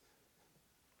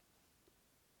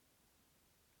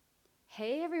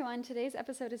Hey everyone, today's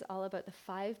episode is all about the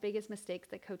 5 biggest mistakes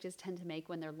that coaches tend to make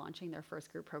when they're launching their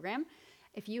first group program.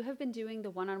 If you have been doing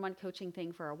the one-on-one coaching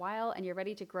thing for a while and you're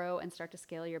ready to grow and start to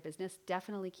scale your business,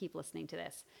 definitely keep listening to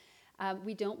this.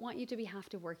 We don't want you to be have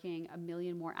to working a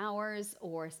million more hours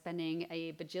or spending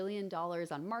a bajillion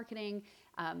dollars on marketing,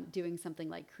 doing something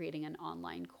like creating an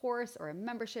online course or a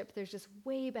membership. There's just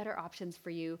way better options for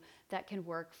you that can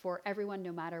work for everyone,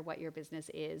 no matter what your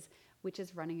business is, which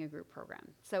is running a group program.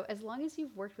 So as long as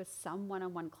you've worked with some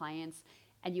one-on-one clients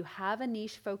and you have a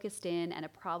niche focused in and a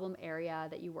problem area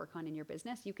that you work on in your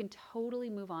business, you can totally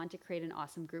move on to create an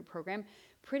awesome group program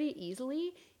pretty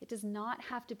easily. It does not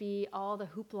have to be all the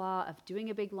hoopla of doing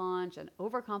a big launch and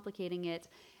overcomplicating it.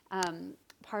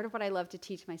 Part of what I love to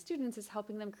teach my students is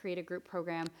helping them create a group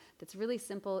program that's really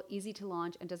simple, easy to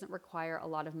launch, and doesn't require a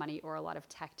lot of money or a lot of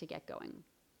tech to get going.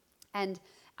 And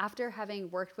after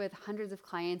having worked with hundreds of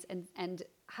clients and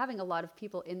having a lot of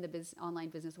people in the online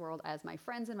business world as my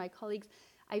friends and my colleagues,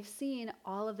 I've seen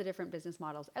all of the different business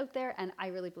models out there, and I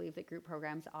really believe that group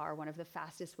programs are one of the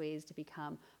fastest ways to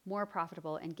become more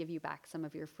profitable and give you back some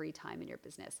of your free time in your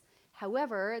business.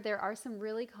 However, there are some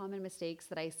really common mistakes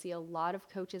that I see a lot of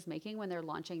coaches making when they're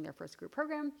launching their first group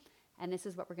program, and this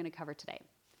is what we're going to cover today.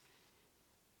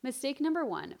 Mistake number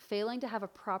 1, failing to have a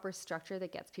proper structure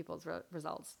that gets people's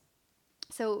results.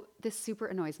 So this super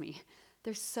annoys me.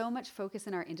 There's so much focus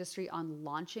in our industry on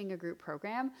launching a group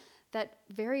program that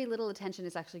very little attention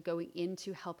is actually going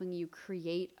into helping you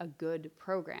create a good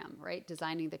program, right?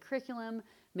 Designing the curriculum,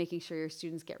 making sure your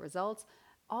students get results.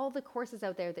 All the courses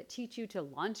out there that teach you to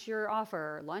launch your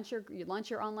offer, launch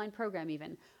your online program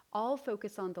even, all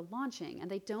focus on the launching, and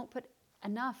they don't put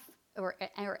enough or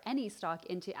any stock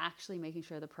into actually making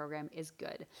sure the program is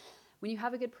good. When you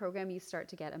have a good program, you start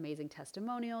to get amazing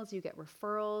testimonials, you get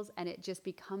referrals, and it just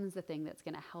becomes the thing that's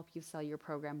going to help you sell your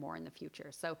program more in the future.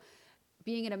 So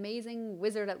being an amazing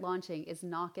wizard at launching is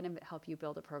not going to help you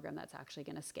build a program that's actually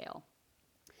going to scale.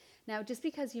 Now, just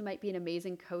because you might be an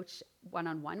amazing coach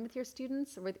one-on-one with your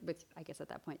students, or with I guess at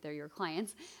that point they're your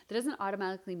clients, that doesn't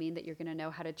automatically mean that you're going to know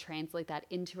how to translate that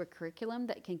into a curriculum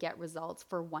that can get results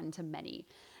for one-to-many.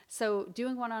 So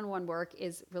doing one-on-one work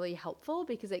is really helpful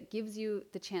because it gives you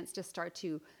the chance to start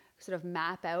to sort of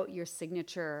map out your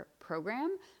signature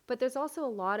program, but there's also a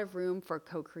lot of room for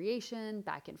co-creation,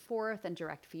 back and forth, and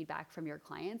direct feedback from your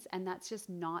clients, and that's just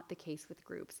not the case with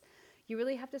groups. You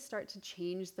really have to start to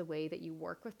change the way that you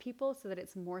work with people so that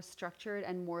it's more structured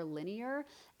and more linear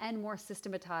and more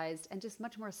systematized and just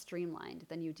much more streamlined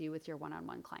than you do with your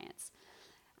one-on-one clients.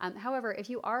 However, if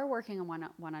you are working on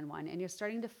one-on-one and you're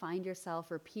starting to find yourself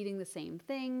repeating the same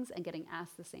things and getting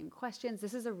asked the same questions,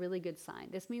 this is a really good sign.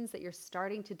 This means that you're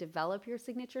starting to develop your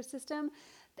signature system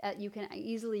that you can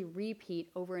easily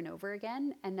repeat over and over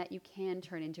again and that you can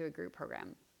turn into a group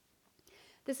program.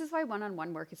 This is why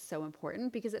one-on-one work is so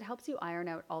important, because it helps you iron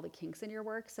out all the kinks in your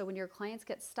work. So when your clients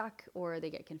get stuck or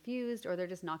they get confused or they're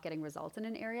just not getting results in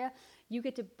an area, you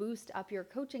get to boost up your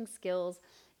coaching skills,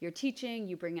 your teaching,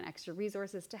 you bring in extra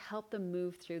resources to help them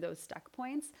move through those stuck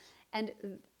points. And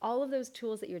all of those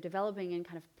tools that you're developing and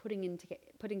kind of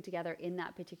putting together in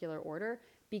that particular order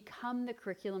become the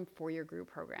curriculum for your group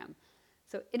program.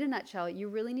 So in a nutshell, you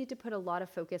really need to put a lot of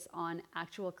focus on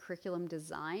actual curriculum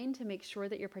design to make sure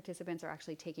that your participants are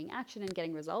actually taking action and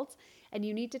getting results. And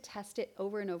you need to test it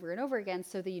over and over and over again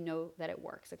so that you know that it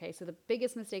works. Okay, so the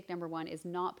biggest mistake, number 1, is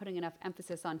not putting enough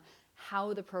emphasis on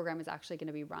how the program is actually going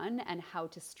to be run and how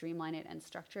to streamline it and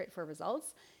structure it for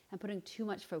results, and putting too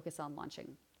much focus on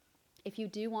launching. If you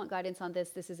do want guidance on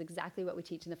this, this is exactly what we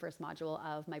teach in the first module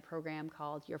of my program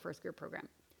called Your First Group Program.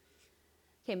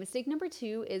 Okay, mistake number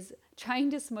 2 is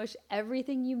trying to smush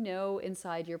everything you know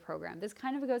inside your program. This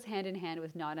kind of goes hand in hand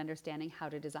with not understanding how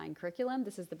to design curriculum.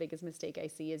 This is the biggest mistake I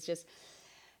see, is just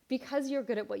because you're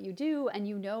good at what you do and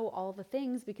you know all the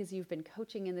things because you've been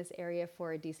coaching in this area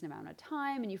for a decent amount of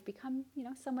time and you've become,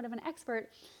 somewhat of an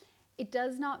expert, it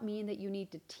does not mean that you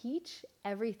need to teach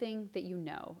everything that you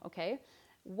know, okay?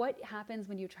 What happens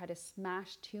when you try to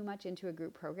smash too much into a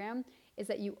group program is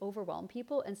that you overwhelm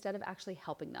people instead of actually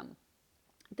helping them.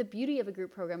 The beauty of a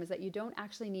group program is that you don't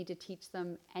actually need to teach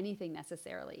them anything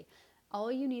necessarily.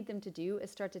 All you need them to do is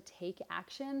start to take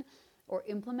action or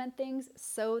implement things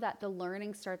so that the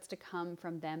learning starts to come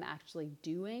from them actually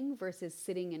doing versus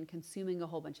sitting and consuming a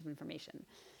whole bunch of information.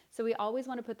 So we always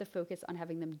want to put the focus on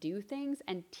having them do things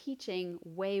and teaching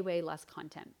way, way less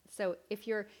content. So if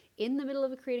you're in the middle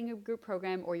of creating a group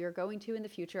program or you're going to in the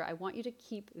future, I want you to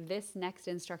keep this next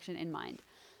instruction in mind.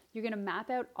 You're going to map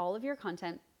out all of your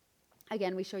content.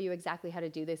 Again, we show you exactly how to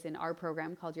do this in our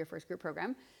program called Your First Group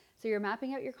Program. So you're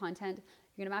mapping out your content,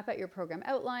 you're gonna map out your program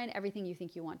outline, everything you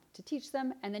think you want to teach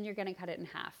them, and then you're gonna cut it in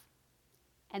half.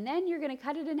 And then you're gonna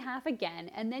cut it in half again,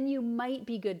 and then you might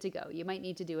be good to go. You might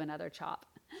need to do another chop.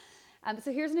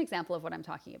 So here's an example of what I'm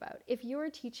talking about. If you're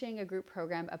teaching a group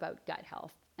program about gut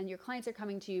health and your clients are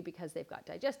coming to you because they've got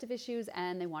digestive issues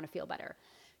and they want to feel better,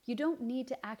 you don't need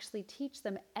to actually teach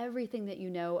them everything that you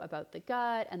know about the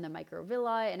gut and the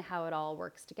microvilli and how it all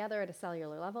works together at a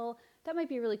cellular level. That might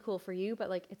be really cool for you, but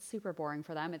like it's super boring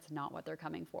for them. It's not what they're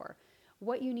coming for.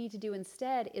 What you need to do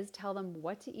instead is tell them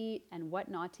what to eat and what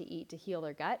not to eat to heal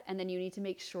their gut, and then you need to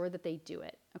make sure that they do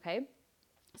it, okay?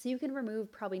 So you can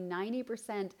remove probably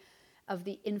 90% of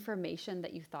the information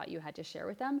that you thought you had to share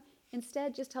with them.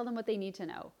 Instead, just tell them what they need to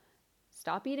know.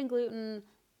 Stop eating gluten,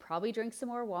 probably drink some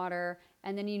more water,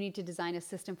 and then you need to design a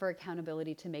system for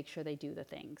accountability to make sure they do the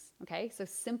things, okay? So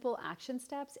simple action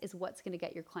steps is what's gonna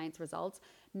get your clients results,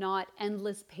 not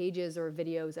endless pages or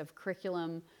videos of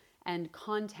curriculum and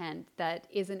content that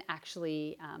isn't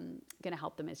actually gonna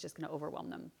help them, it's just gonna overwhelm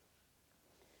them.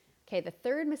 Okay, the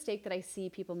third mistake that I see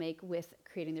people make with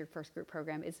creating their first group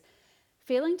program is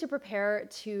failing to prepare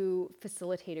to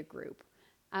facilitate a group.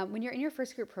 When you're in your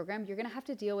first group program, you're gonna have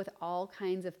to deal with all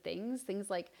kinds of things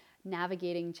like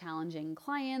navigating challenging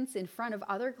clients in front of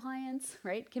other clients,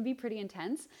 right? Can be pretty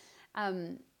intense.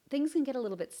 Things can get a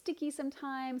little bit sticky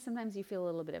sometimes. Sometimes you feel a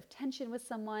little bit of tension with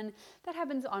someone. That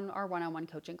happens on our one-on-one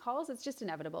coaching calls. It's just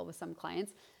inevitable with some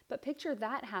clients. But picture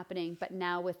that happening, but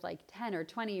now with like 10 or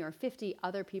 20 or 50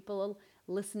 other people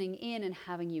listening in and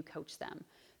having you coach them.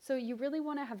 So you really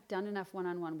want to have done enough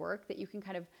one-on-one work that you can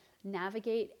kind of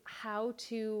navigate how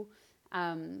to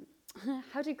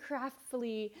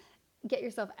craftfully get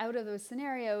yourself out of those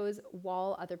scenarios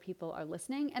while other people are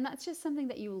listening. And that's just something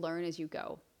that you learn as you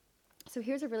go. So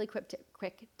here's a really quick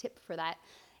tip for that,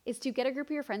 is to get a group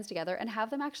of your friends together and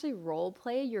have them actually role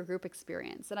play your group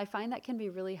experience. And I find that can be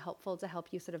really helpful to help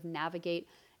you sort of navigate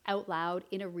out loud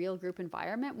in a real group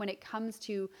environment when it comes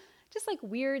to just like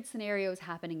weird scenarios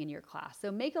happening in your class.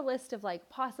 So make a list of like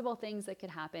possible things that could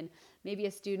happen. Maybe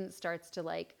a student starts to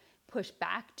like push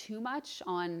back too much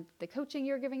on the coaching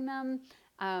you're giving them.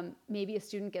 Maybe a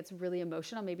student gets really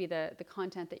emotional. Maybe the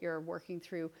content that you're working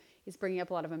through is bringing up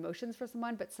a lot of emotions for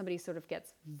someone, but somebody sort of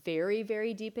gets very,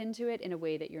 very deep into it in a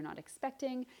way that you're not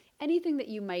expecting. Anything that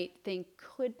you might think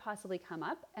could possibly come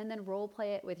up, and then role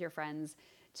play it with your friends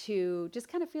to just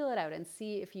kind of feel it out and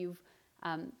see if you've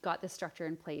got the structure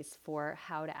in place for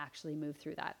how to actually move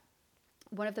through that.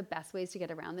 One of the best ways to get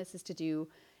around this is to do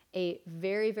a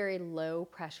very, very low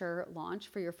pressure launch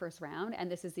for your first round.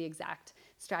 And this is the exact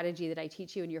strategy that I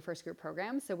teach you in your first group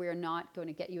program. So we are not going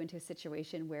to get you into a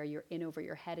situation where you're in over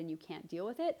your head and you can't deal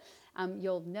with it.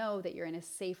 You'll know that you're in a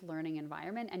safe learning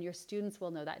environment, and your students will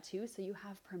know that too. So you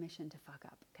have permission to fuck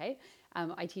up, okay?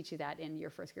 I teach you that in your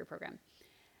first group program.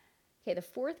 Okay, the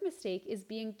fourth mistake is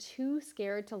being too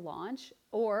scared to launch,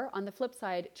 or on the flip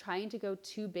side, trying to go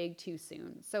too big too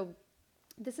soon. So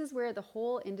this is where the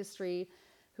whole industry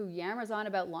who yammers on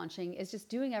about launching is just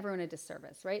doing everyone a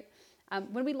disservice, right?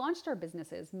 When we launched our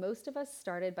businesses, most of us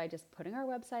started by just putting our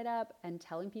website up and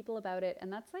telling people about it,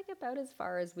 and that's like about as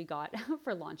far as we got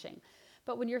for launching.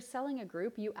 But when you're selling a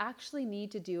group, you actually need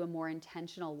to do a more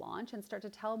intentional launch and start to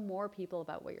tell more people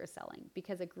about what you're selling,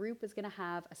 because a group is gonna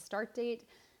have a start date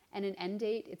and an end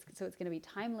date, so it's gonna be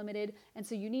time limited, and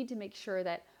so you need to make sure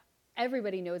that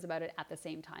everybody knows about it at the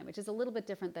same time, which is a little bit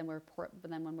different than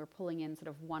when we're pulling in sort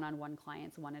of one-on-one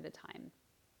clients one at a time.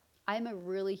 I'm a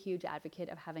really huge advocate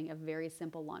of having a very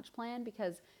simple launch plan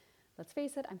because, let's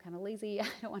face it, I'm kind of lazy. I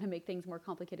don't want to make things more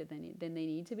complicated than they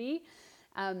need to be.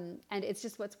 And it's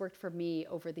just what's worked for me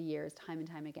over the years, time and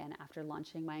time again, after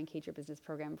launching my Engage Your Business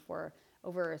program for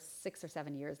over 6 or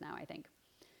 7 years now, I think.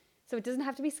 So it doesn't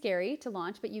have to be scary to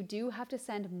launch, but you do have to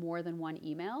send more than one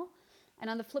email. And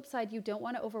on the flip side, you don't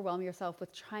want to overwhelm yourself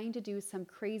with trying to do some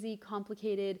crazy,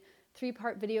 complicated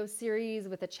 3-part video series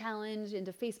with a challenge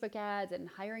into Facebook ads and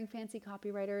hiring fancy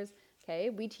copywriters. Okay,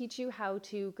 we teach you how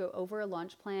to go over a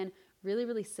launch plan really,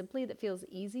 really simply that feels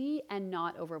easy and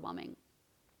not overwhelming.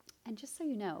 And just so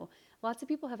you know, lots of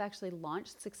people have actually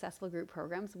launched successful group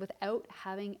programs without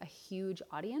having a huge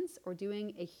audience or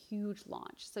doing a huge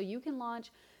launch. So you can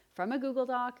launch from a Google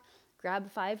Doc,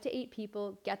 grab 5 to 8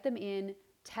 people, get them in,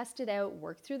 test it out,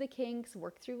 work through the kinks,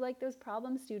 work through like those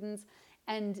problem students,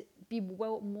 and be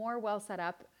more well set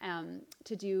up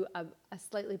to do a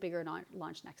slightly bigger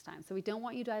launch next time. So we don't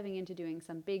want you diving into doing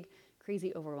some big,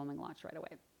 crazy, overwhelming launch right away.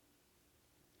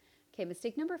 Okay,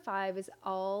 mistake number 5 is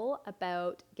all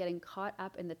about getting caught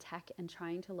up in the tech and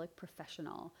trying to look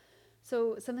professional.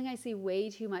 So something I see way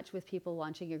too much with people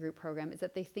launching a group program is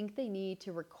that they think they need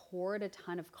to record a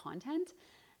ton of content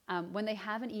when they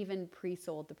haven't even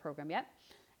pre-sold the program yet.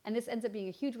 And this ends up being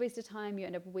a huge waste of time. You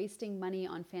end up wasting money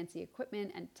on fancy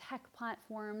equipment and tech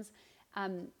platforms.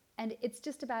 And it's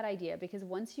just a bad idea, because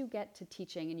once you get to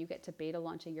teaching and you get to beta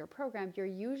launching your program, you're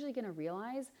usually going to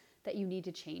realize that you need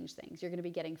to change things. You're going to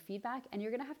be getting feedback and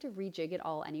you're going to have to rejig it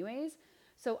all anyways.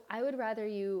 So I would rather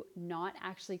you not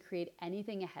actually create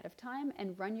anything ahead of time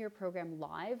and run your program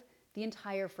live the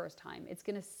entire first time. It's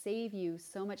going to save you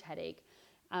so much headache.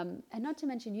 And not to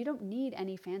mention, you don't need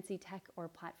any fancy tech or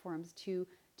platforms to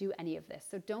do any of this.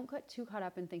 So don't get too caught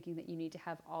up in thinking that you need to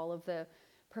have all of the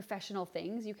professional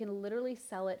things. You can literally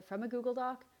sell it from a Google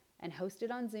Doc and host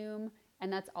it on Zoom,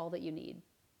 and that's all that you need.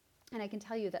 And I can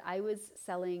tell you that I was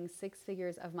selling 6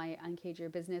 figures of my Uncage Your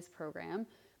Business program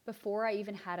before I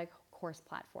even had a course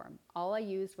platform. All I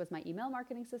used was my email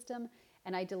marketing system,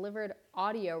 and I delivered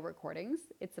audio recordings.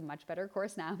 It's a much better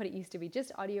course now, but it used to be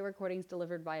just audio recordings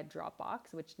delivered via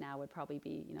Dropbox, which now would probably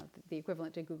be, the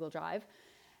equivalent to Google Drive.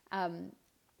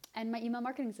 And my email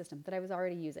marketing system that I was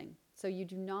already using. So you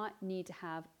do not need to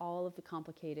have all of the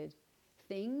complicated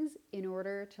things in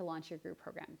order to launch your group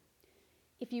program.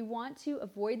 If you want to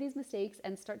avoid these mistakes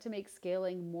and start to make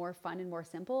scaling more fun and more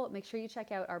simple, make sure you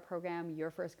check out our program,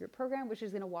 Your First Group Program, which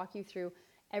is going to walk you through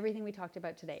everything we talked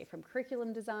about today, from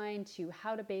curriculum design to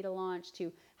how to beta launch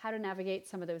to how to navigate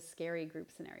some of those scary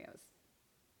group scenarios.